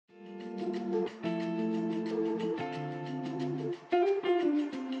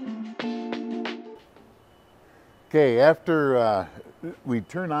Okay, after we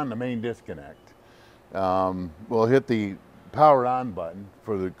turn on the main disconnect, we'll hit the power on button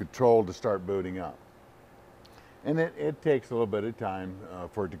for the control to start booting up. And it takes a little bit of time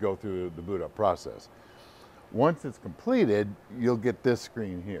for it to go through the boot up process. Once it's completed, you'll get this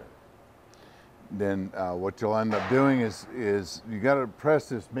screen here. Then what you'll end up doing is you got to press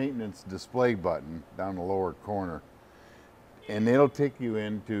this maintenance display button down the lower corner, and it'll take you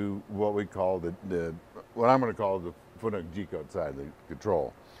into what we call what I'm going to call the Fanuc G-code side of the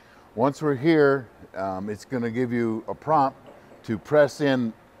control. Once we're here, it's going to give you a prompt to press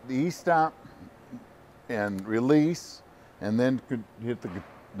in the E-stop and release, and then hit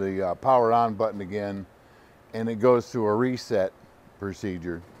the power on button again, and it goes through a reset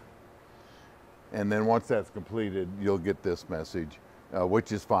procedure. And then once that's completed, you'll get this message,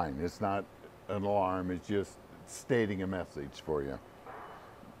 which is fine. It's not an alarm, it's just stating a message for you.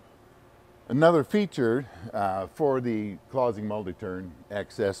 Another feature for the Clausing MultiTurn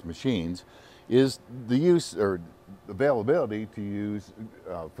XS machines is the use or availability to use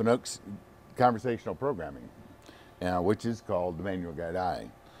Fanuc's conversational programming, which is called the manual guide I.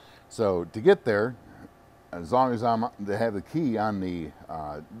 So to get there, as long as they have the key on the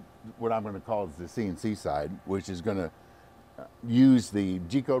what I'm going to call is the CNC side, which is going to use the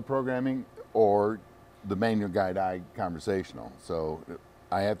G-code programming or the manual guide I conversational. So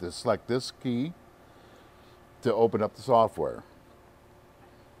I have to select this key to open up the software.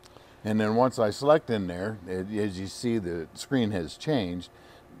 And then once I select in there, as you see, the screen has changed.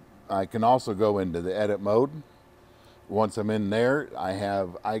 I can also go into the edit mode. Once I'm in there, I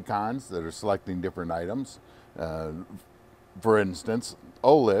have icons that are selecting different items. For instance,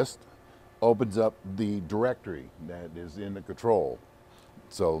 O-list opens up the directory that is in the control.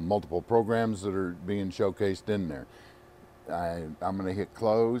 So multiple programs that are being showcased in there. I'm going to hit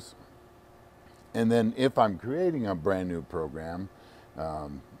close. And then if I'm creating a brand new program,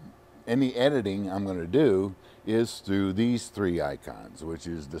 any editing I'm going to do is through these three icons, which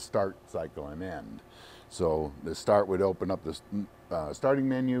is the start, cycle, and end. So the start would open up the starting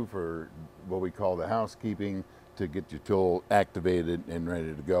menu for what we call the housekeeping to get your tool activated and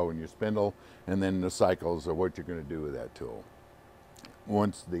ready to go in your spindle, and then the cycles are what you're going to do with that tool.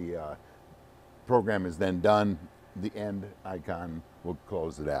 Once the program is then done, the end icon will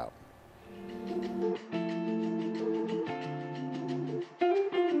close it out.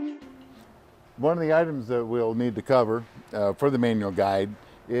 One of the items that we'll need to cover for the manual guide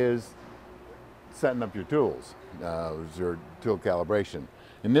is setting up your tools, your tool calibration.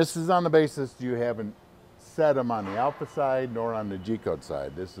 And this is on the basis you haven't set them on the alpha side nor on the G-code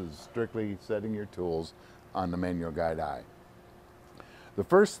side. This is strictly setting your tools on the manual guide I. The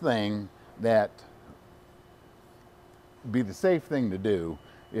first thing that be the safe thing to do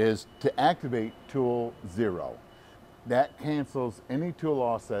is to activate tool 0. That cancels any tool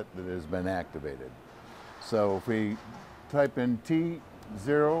offset that has been activated. So if we type in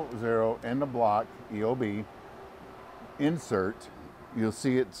T00 in the block, EOB, insert, you'll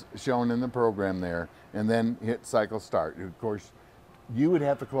see it's shown in the program there, and then hit cycle start. Of course, you would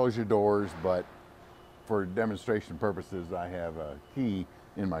have to close your doors, but for demonstration purposes, I have a key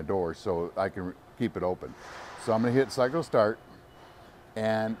in my door so I can keep it open. So I'm going to hit cycle start,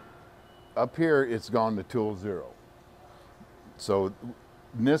 and up here it's gone to tool 0. So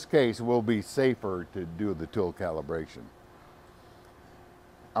in this case, it will be safer to do the tool calibration.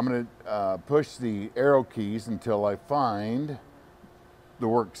 I'm going to push the arrow keys until I find the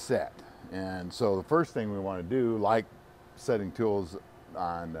work set. And so the first thing we want to do, like setting tools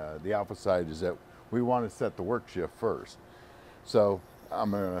on the alpha side, is that we want to set the work shift first. So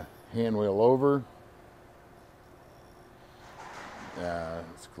I'm going to hand wheel over.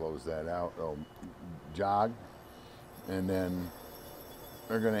 Let's close that out. Oh, jog. And then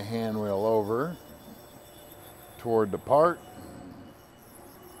we're going to hand wheel over toward the part.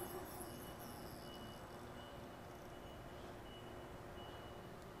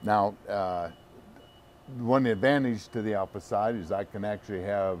 Now, one advantage to the alpha side is I can actually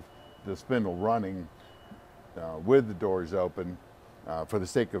have the spindle running with the doors open for the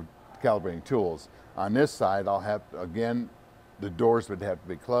sake of calibrating tools. On this side, I'll have, again, the doors would have to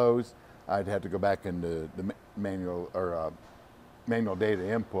be closed. I'd have to go back into the manual or manual data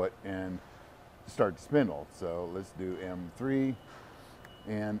input and start the spindle. So let's do M3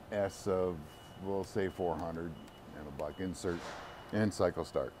 and S of, we'll say 400, and a block insert and cycle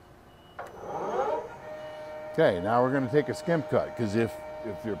start. Okay, now we're going to take a skim cut, because if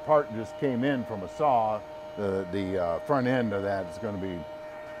your part just came in from a saw, the front end of that is going to be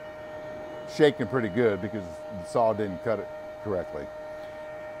shaking pretty good because the saw didn't cut it correctly.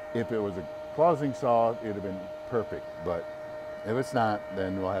 If it was a Clausing saw, it'd have been perfect, but if it's not,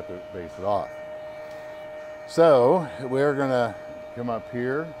 then we'll have to base it off. So we're gonna come up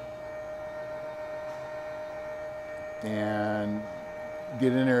here and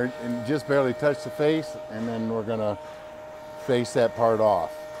get in there and just barely touch the face, and then we're gonna face that part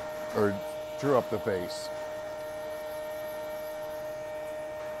off, or true up the face.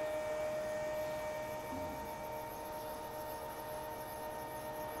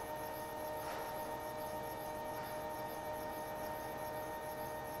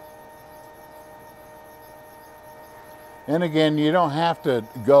 And again, you don't have to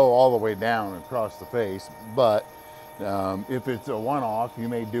go all the way down across the face, but if it's a one-off, you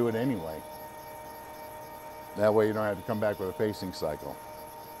may do it anyway. That way you don't have to come back with a facing cycle.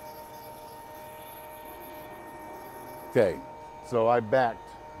 Okay, so I backed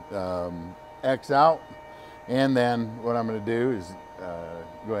X out, and then what I'm going to do is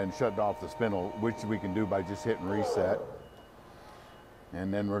go ahead and shut off the spindle, which we can do by just hitting reset.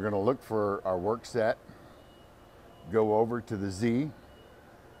 And then we're going to look for our work set, go over to the Z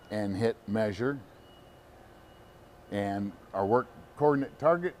and hit measure, and our work coordinate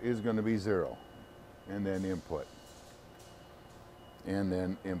target is going to be 0, and then input, and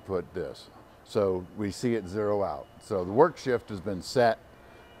then input this. So we see it 0 out. So the work shift has been set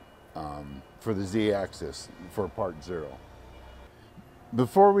for the Z axis for part 0.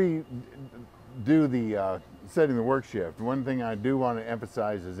 Before we do the setting the work shift, one thing I do want to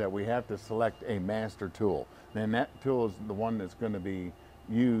emphasize is that we have to select a master tool. And that tool is the one that's going to be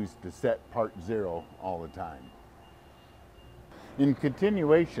used to set part 0 all the time. In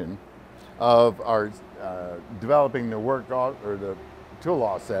continuation of our developing the work or the tool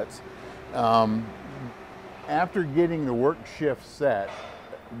offsets, after getting the work shift set,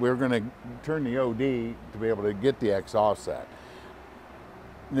 we're going to turn the OD to be able to get the X offset.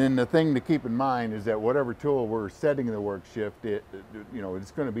 Then the thing to keep in mind is that whatever tool we're setting the work shift,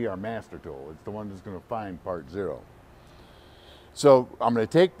 it's going to be our master tool. It's the one that's going to find part 0. So I'm going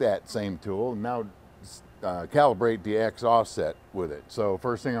to take that same tool and now calibrate the X offset with it. So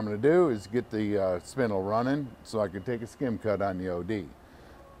first thing I'm going to do is get the spindle running so I can take a skim cut on the OD.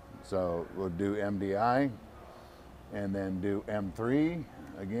 So we'll do MDI and then do M3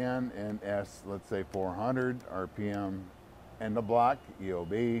 again, and S, let's say 400 RPM. And the block,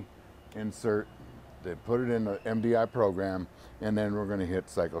 EOB, insert, they put it in the MDI program, and then we're going to hit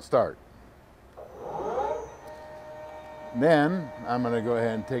cycle start. Then I'm going to go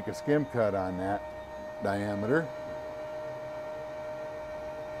ahead and take a skim cut on that diameter.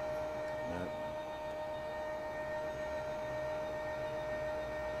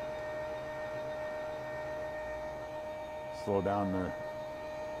 Slow down the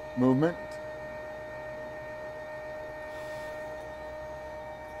movement.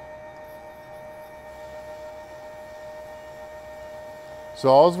 So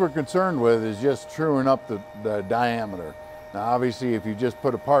all we're concerned with is just truing up the diameter. Now obviously if you just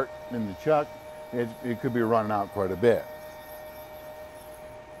put a part in the chuck, it could be running out quite a bit.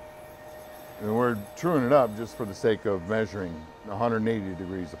 And we're truing it up just for the sake of measuring 180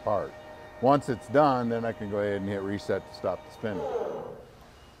 degrees apart. Once it's done, then I can go ahead and hit reset to stop the spinning.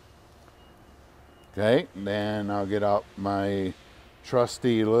 Okay, then I'll get out my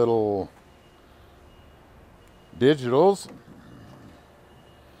trusty little digitals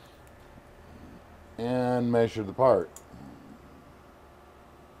and measure the part.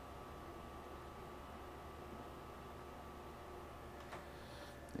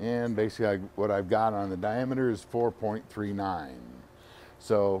 And basically what I've got on the diameter is 4.39.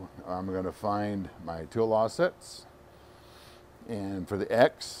 So I'm going to find my tool offsets, and for the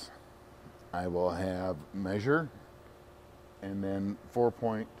X I will have measure and then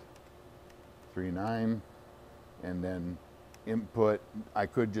 4.39, and then input. I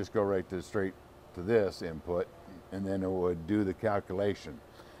could just go right to straight to this input, and then it would do the calculation.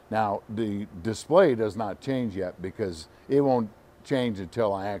 Now the display does not change yet because it won't change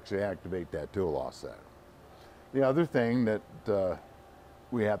until I actually activate that tool offset. The other thing that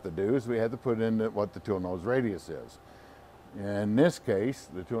we have to do is we have to put in what the tool nose radius is. In this case,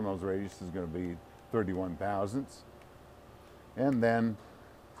 the tool nose radius is going to be 31 thousandths, and then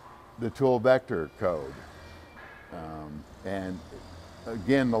the tool vector code. And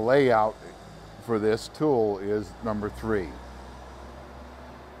again, the layout for this tool is number 3.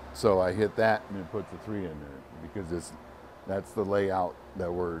 So I hit that and it puts a 3 in there because that's the layout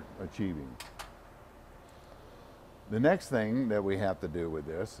that we're achieving. The next thing that we have to do with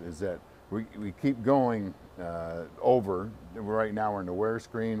this is that we keep going over. Right now we're in the wear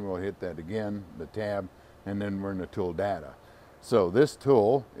screen. We'll hit that again, the tab, and then we're in the tool data. So this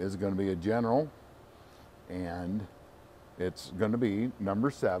tool is going to be a general, and it's going to be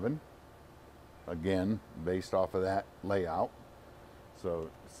number 7, again based off of that layout. So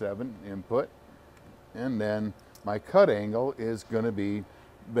 7 input, and then my cut angle is going to be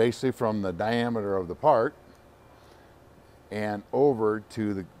basically from the diameter of the part and over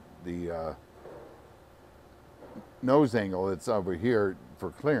to the nose angle that's over here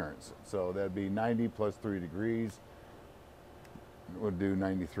for clearance. So that'd be 90 plus 3 degrees would do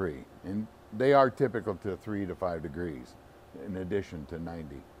 93. And they are typical to 3 to 5 degrees in addition to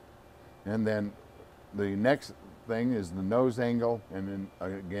 90. And then the next thing is the nose angle, and then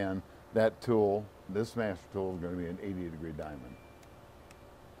again, that tool, this master tool, is going to be an 80-degree diamond.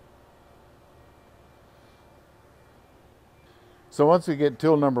 So once we get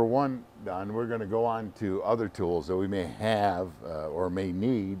tool number 1 done, we're going to go on to other tools that we may have or may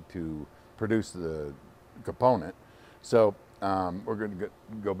need to produce the component. So we're going to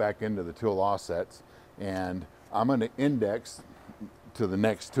go back into the tool offsets, and I'm going to index to the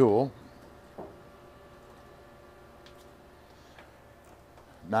next tool.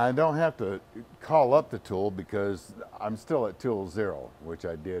 Now I don't have to call up the tool because I'm still at tool 0, which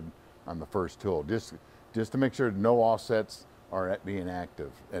I did on the first tool, just to make sure no offsets are being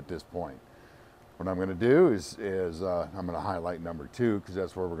active at this point. What I'm going to do is I'm going to highlight number 2 because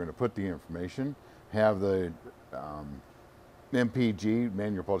that's where we're going to put the information. Have the MPG,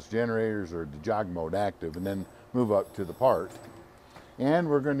 manual pulse generators, or the jog mode active, and then move up to the part. And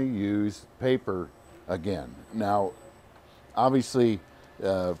we're going to use paper again. Now, obviously,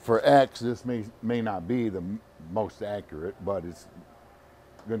 for X, this may not be the most accurate, but it's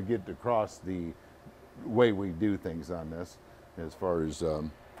going to get across the way we do things on this as far as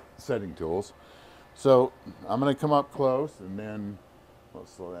setting tools. So I'm going to come up close, and then we'll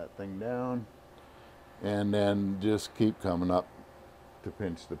slow that thing down, and then just keep coming up to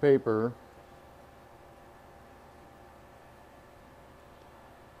pinch the paper.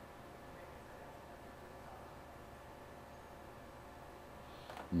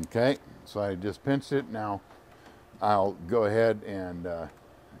 Okay, so I just pinched it. Now I'll go ahead and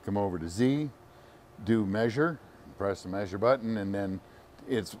come over to Z, do measure, press the measure button, and then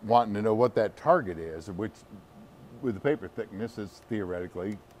it's wanting to know what that target is, which with the paper thickness is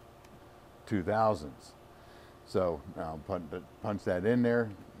theoretically 2/1000. So I'll punch that in there,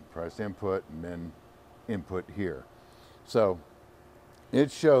 press input, and then input here. So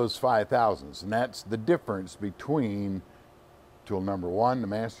it shows 5/1000, and that's the difference between tool number 1, the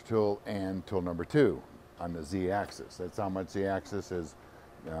master tool, and tool number 2 on the Z axis. That's how much the axis has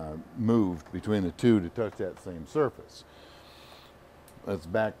moved between the two to touch that same surface. Let's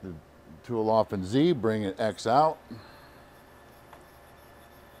back the tool off in Z, bring it X out.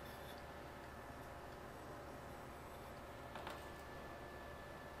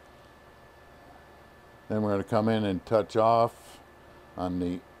 Then we're going to come in and touch off on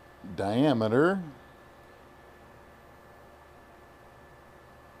the diameter.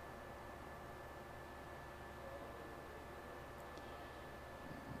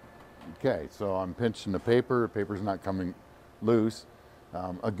 Okay, so I'm pinching the paper. The paper's not coming loose.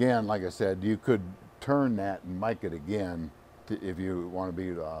 Again, like I said, you could turn that and mic it again if you want to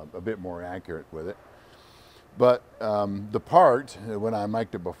be a bit more accurate with it. But the part, when I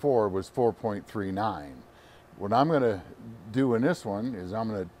mic'd it before, was 4.39. What I'm going to do in this one is I'm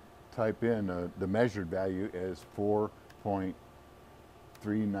going to type in the measured value as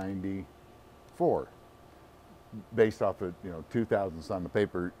 4.394, based off of 2/1000 on the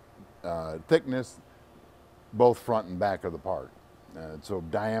paper thickness, both front and back of the part. So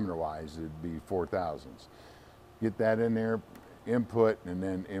diameter-wise, it'd be 4/1000. Get that in there, input, and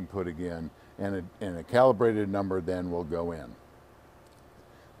then input again, and a calibrated number then will go in.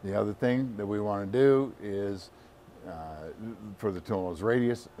 The other thing that we want to do is for the tool's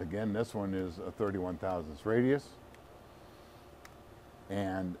radius. Again, this one is a 31/1000 radius,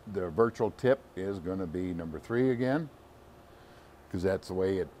 and the virtual tip is going to be number 3 again, because that's the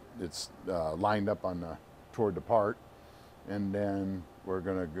way it's lined up on toward the part. And then we're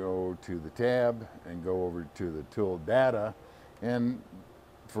going to go to the tab and go over to the tool data, and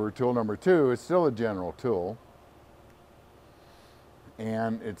for tool number 2, it's still a general tool,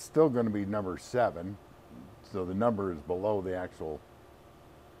 and it's still going to be number 7, so the number is below the actual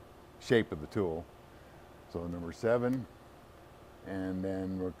shape of the tool. So number 7, and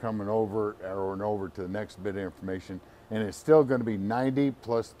then we're coming over, arrowing over to the next bit of information, and it's still going to be 90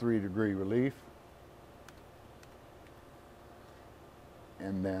 plus 3-degree relief.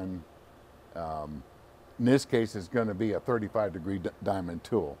 And then in this case, it's going to be a 35-degree diamond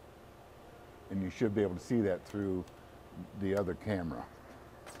tool, and you should be able to see that through the other camera.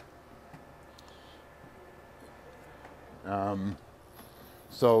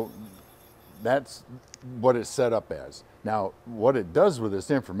 So that's what it's set up as. Now, what it does with this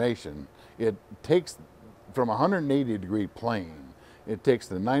information, it takes from a 180-degree plane, it takes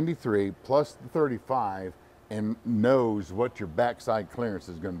the 93 plus the 35 and knows what your backside clearance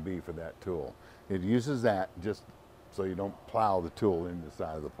is going to be for that tool. It uses that just so you don't plow the tool into the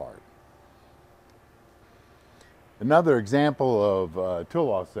side of the part. Another example of tool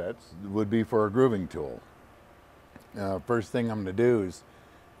offsets would be for a grooving tool. First thing I'm going to do is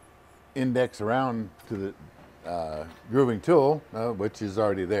index around to the grooving tool, which is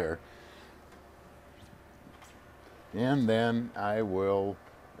already there. And then I will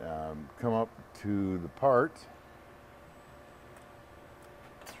come up to the part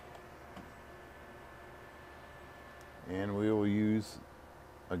and we will use,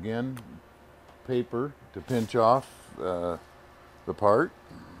 again, paper to pinch off the part.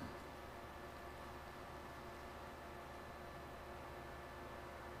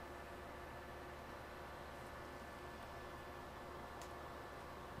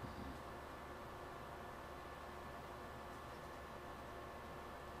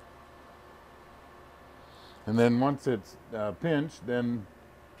 And then once it's pinched, then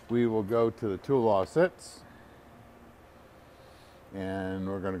we will go to the tool offsets. And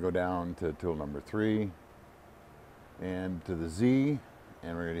we're going to go down to tool number 3 and to the Z,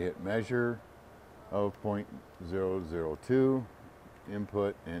 and we're going to hit measure of 0.002,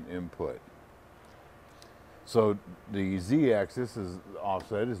 input and input. So the Z axis is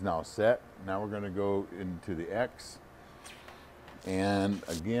offset is now set. Now we're going to go into the X, and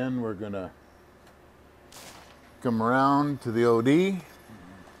again we're going to come around to the OD.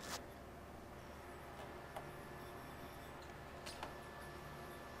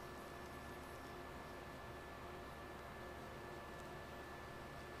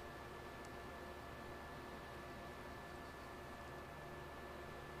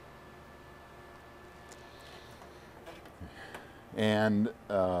 And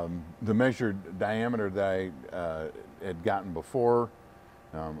the measured diameter that I had gotten before,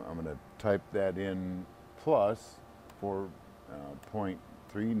 I'm going to type that in plus for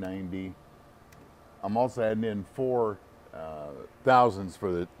 0.390. I'm also adding in 4 thousandths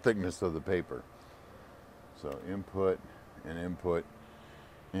for the thickness of the paper. So input and input,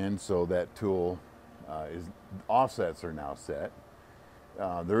 and so that tool offsets are now set.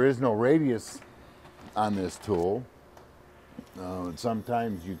 There is no radius on this tool.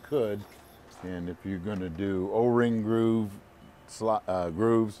 Sometimes you could, and if you're going to do O-ring grooves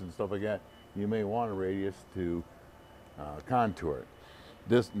and stuff like that, you may want a radius to contour it.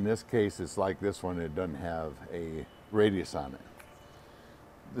 In this case, it's like this one, it doesn't have a radius on it.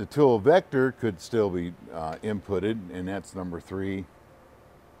 The tool vector could still be inputted, and that's number 3,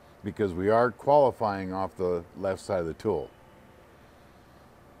 because we are qualifying off the left side of the tool.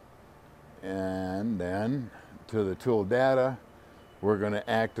 And then to the tool data, we're going to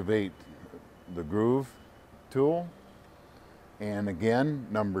activate the groove tool, and again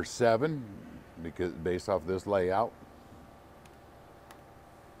number 7, because based off this layout,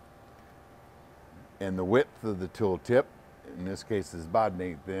 and the width of the tool tip in this case is about an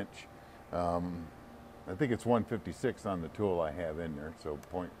 1/8 inch. I think it's 156 on the tool I have in there, so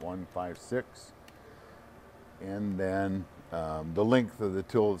 0.156, and then the length of the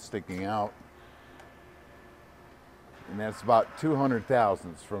tool is sticking out, and that's about 200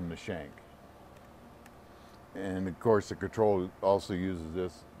 thousandths from the shank. And of course the control also uses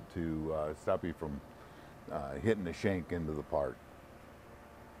this to stop you from hitting the shank into the part.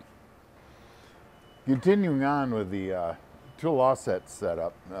 Continuing on with the tool offset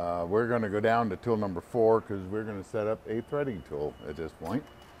setup, we're going to go down to tool number 4 because we're going to set up a threading tool at this point.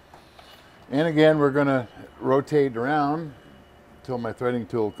 And again, we're going to rotate around until my threading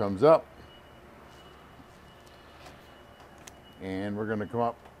tool comes up. And we're going to come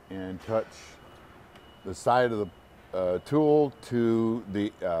up and touch the side of the tool to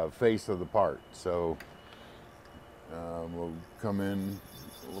the face of the part. So we'll come in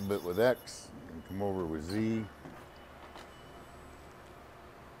a little bit with X and come over with Z.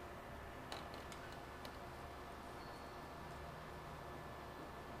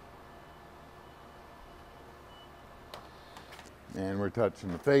 And we're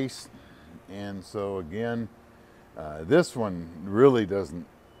touching the face. And so again, this one really doesn't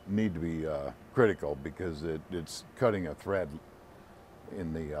need to be critical because it's cutting a thread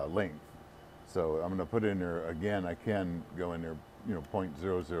in the length. So I'm going to put in there again. I can go in there,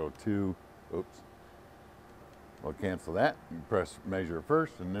 0.002. Oops. I'll cancel that and press measure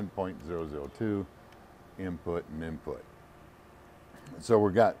first, and then 0.002, input and input. So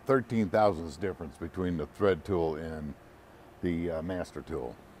we've got 13 thousandths difference between the thread tool and the master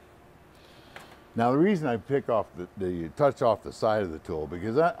tool. Now the reason I pick off the touch off the side of the tool,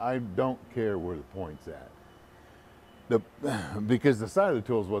 because I don't care where the point's at. Because the side of the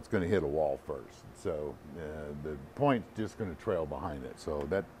tool is what's going to hit a wall first. So the point's just going to trail behind it. So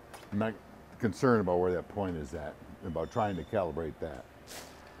that, I'm not concerned about where that point is at, about trying to calibrate that.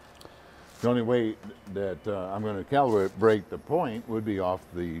 The only way that I'm going to calibrate the point would be off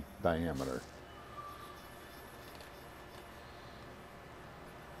the diameter.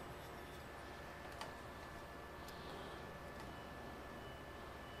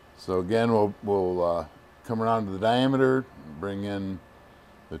 So again, we'll come around to the diameter, bring in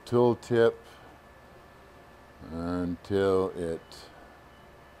the tool tip until it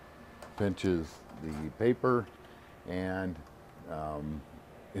pinches the paper, and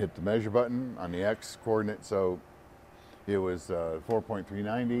hit the measure button on the X coordinate. So it was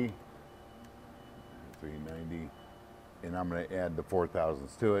 4.390, and I'm going to add the 4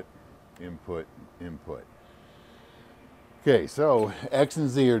 thousandths to it, input, input. Okay, so X and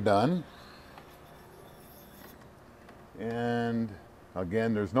Z are done. And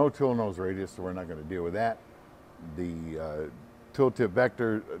again, there's no tool nose radius, so we're not going to deal with that. The tooltip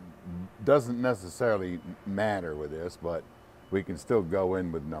vector doesn't necessarily matter with this, but we can still go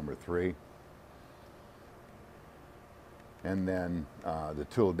in with number 3. And then the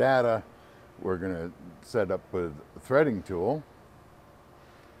tool data, we're going to set up with a threading tool.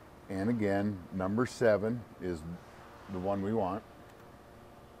 And again, number 7 is the one we want.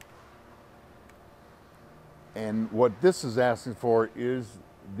 And what this is asking for is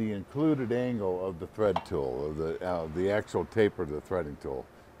the included angle of the thread tool, of the actual taper of the threading tool.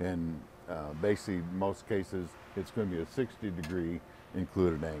 And basically, most cases, it's going to be a 60-degree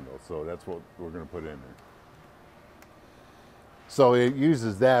included angle. So that's what we're going to put in there. So it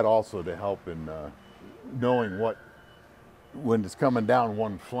uses that also to help in knowing when it's coming down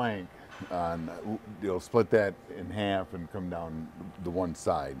one flank, you'll split that in half and come down the one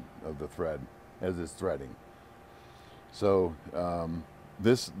side of the thread as it's threading. So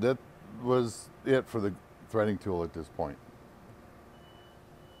that was it for the threading tool at this point.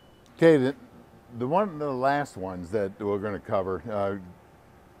 Okay, the last ones that we're going to cover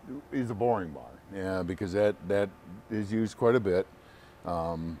is a boring bar, because that is used quite a bit.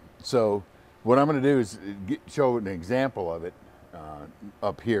 So what I'm going to do is show an example of it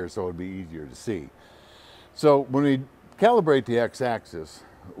up here, so it'll be easier to see. So when we calibrate the x-axis,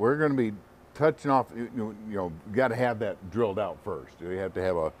 we're going to be touching off, you got to have that drilled out first. You have to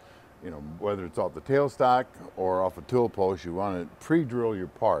have a, whether it's off the tailstock or off a tool post, you want to pre-drill your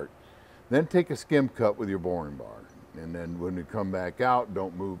part. Then take a skim cut with your boring bar. And then when you come back out,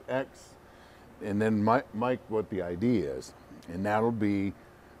 don't move X. And then mic what the ID is. And that'll be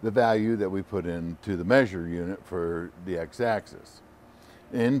the value that we put into the measure unit for the x-axis.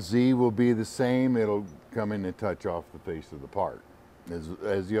 And Z will be the same. It'll come in and touch off the face of the part, as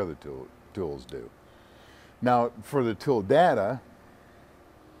the other tools do. Now, for the tool data,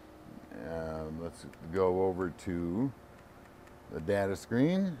 let's go over to the data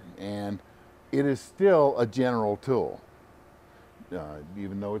screen, and it is still a general tool.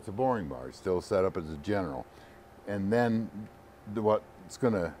 Even though it's a boring bar, it's still set up as a general. And then what's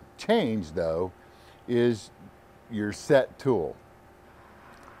going to change, though, is your set tool.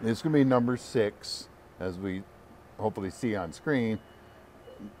 It's going to be number 6, as we hopefully see on screen,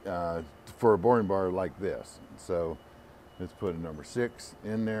 for a boring bar like this. So let's put a number 6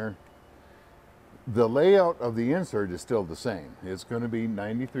 in there. The layout of the insert is still the same. It's going to be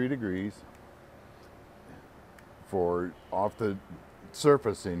 93 degrees for off the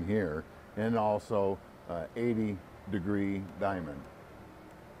surface in here, and also 80-degree diamond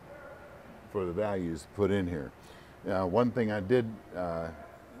for the values put in here. One thing I did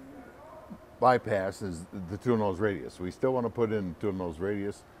bypass is the tool nose radius. We still want to put in tool nose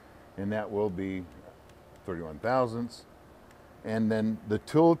radius, and that will be 31 thousandths. And then the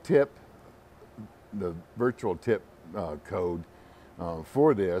tool tip, the virtual tip code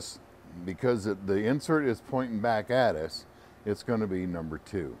for this, because the insert is pointing back at us, it's going to be number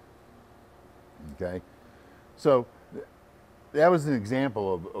 2. Okay, so that was an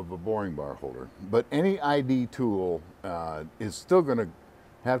example of a boring bar holder. But any ID tool is still going to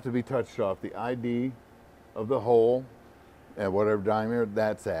have to be touched off the ID of the hole at whatever diameter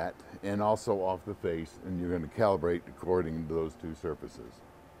that's at, and also off the face, and you're going to calibrate according to those two surfaces.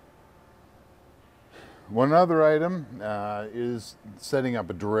 One other item is setting up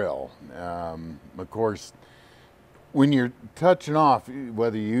a drill. Of course, when you're touching off,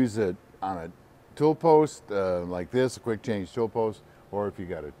 whether you use it on a tool post like this, a quick change tool post, or if you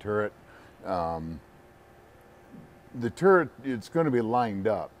got a turret. The turret, it's going to be lined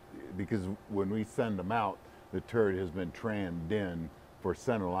up because when we send them out, the turret has been trammed in for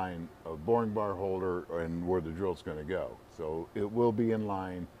center line of boring bar holder and where the drill's going to go. So it will be in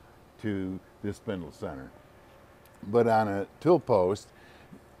line to this spindle center. But on a tool post,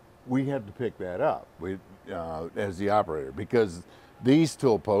 we have to pick that up as the operator, because these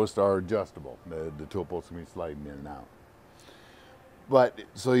tool posts are adjustable. The tool posts can be sliding in and out. But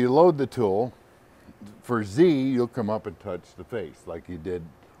so you load the tool. For Z, you'll come up and touch the face like you did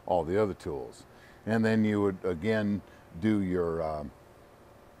all the other tools. And then you would again do your,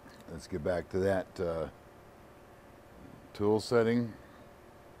 let's get back to that tool setting.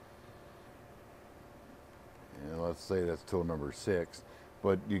 And let's say that's tool number 6.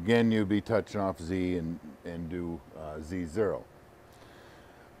 But again, you'd be touching off Z and do Z0.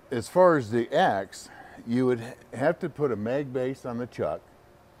 As far as the X, you would have to put a mag base on the chuck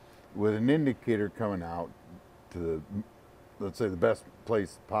with an indicator coming out to the, let's say, the best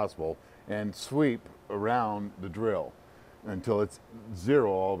place possible, and sweep around the drill until it's 0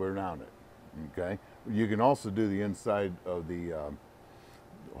 all the way around it, okay? You can also do the inside of the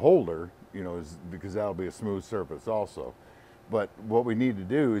holder, you know, because that'll be a smooth surface also. But what we need to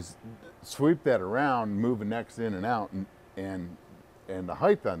do is sweep that around, move the X in and out, and the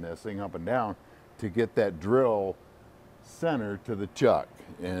height on this thing up and down to get that drill center to the chuck.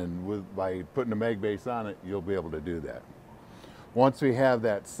 And by putting a mag base on it, you'll be able to do that. Once we have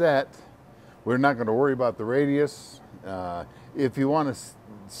that set, we're not going to worry about the radius. If you want to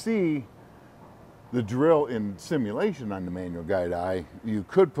see the drill in simulation on the manual guide eye, you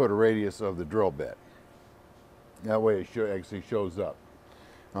could put a radius of the drill bit. That way it actually shows up.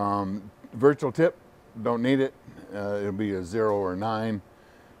 Virtual tip, don't need it. It'll be a 0 or 9.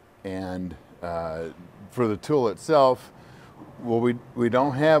 And for the tool itself, well, we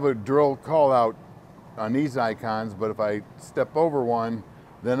don't have a drill call out on these icons, but if I step over one,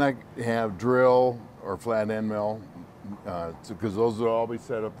 then I have drill or flat end mill, because those will all be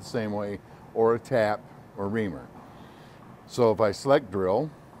set up the same way, or a tap or reamer. So if I select drill,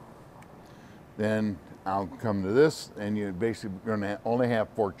 then I'll come to this, and you're basically going to only have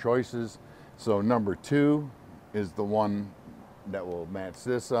 4 choices. So number 2 is the one that will match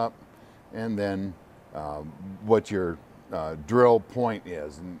this up, and then what your drill point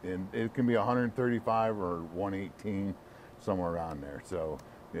is, and it can be 135 or 118, somewhere around there. So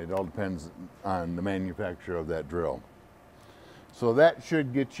it all depends on the manufacturer of that drill. So that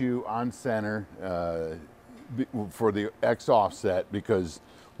should get you on center for the X offset, because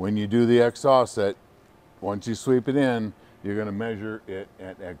when you do the X offset, once you sweep it in, you're going to measure it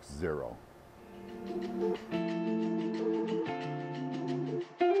at X0.